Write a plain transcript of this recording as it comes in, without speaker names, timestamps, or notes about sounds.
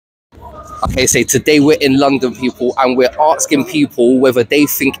Okay, so today we're in London, people, and we're asking people whether they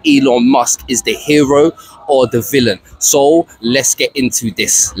think Elon Musk is the hero or the villain. So let's get into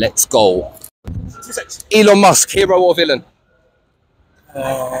this. Let's go. Elon Musk, hero or villain?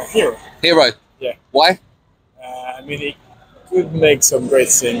 Hero. Hero. Yeah. Why? I mean, he could make some great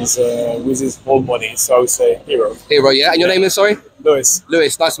things with his whole money, so I would say hero. Hero, yeah. And your name is, sorry? Lewis.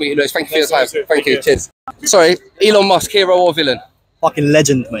 Lewis, nice to meet you, Lewis. Thank you for your Nice to time. meet you. Thank you. Thank you. Cheers. Sorry, Elon Musk, hero or villain? Fucking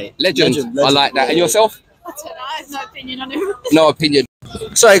legend, mate. Legend. I like that. And yourself? I don't know, I have no opinion on him. No opinion.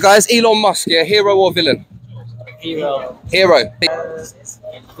 Sorry, guys. Elon Musk, yeah, hero or villain? Hero. Hero.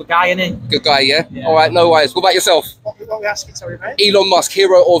 Good guy, innit? Good guy, yeah? All right, no worries. What about yourself? What were we asking, sorry, mate? Elon Musk,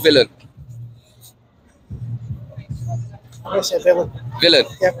 hero or villain? I'm going to say villain. Villain?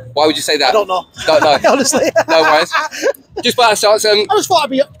 Yeah. Why would you say that? I don't know. Don't know. Honestly. No worries. Just by a chance, I just thought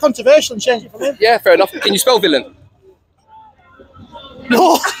I'd be controversial and change it from him. yeah, fair enough. Can you spell villain?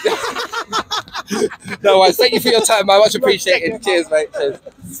 No. No worries. Thank you for your time, man. Much appreciated. Cheers, mate.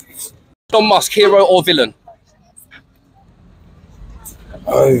 Cheers. Elon Musk, hero or villain?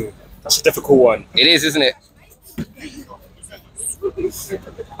 Oh, that's a difficult one. It is, isn't it?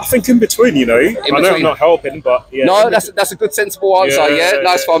 I think in between, you know. I know between. I'm not helping, but yeah. No, that's a good, sensible answer. Yeah,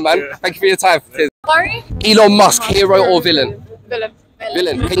 nice one, man. yeah. Thank you for your time. Cheers. Sorry? Elon Musk, hero or villain? Villain.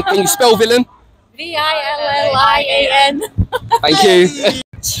 Villain. Can you spell villain? V-I-L-L-I-A-N. Thank you.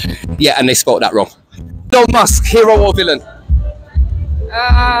 Yeah, and they spelled that wrong. Elon Musk, hero or villain?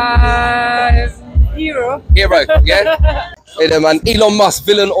 Hero. Hero, yeah? Hey there, man. Elon Musk,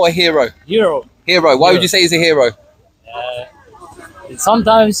 villain or hero? Hero. Hero. Why would you say he's a hero?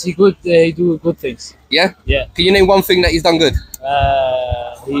 Sometimes he could do good things. Yeah? Yeah. Can you name one thing that he's done good?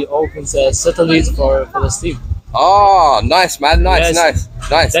 He opens a satellite for the team. Oh, nice, man. Nice, Yes.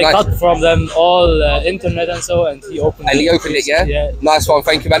 nice. They cut from them all internet and so, and he opened. And he opened it, yeah? Yeah. Nice one.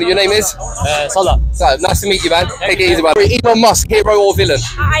 Thank you, man. Your name is? Salah. So, nice to meet you, man. Take it easy, man. Elon Musk, hero or villain?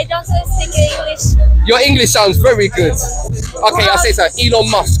 I don't speak English. Your English sounds very good. Okay, I'll say so.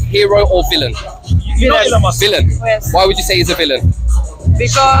 Elon Musk, hero or villain? You know Elon Musk. Villain. Yes. Why would you say he's a villain?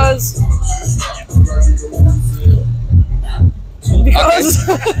 Because...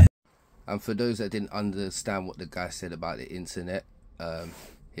 Okay. And for those that didn't understand what the guy said about the internet,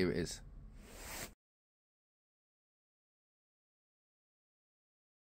 here it is.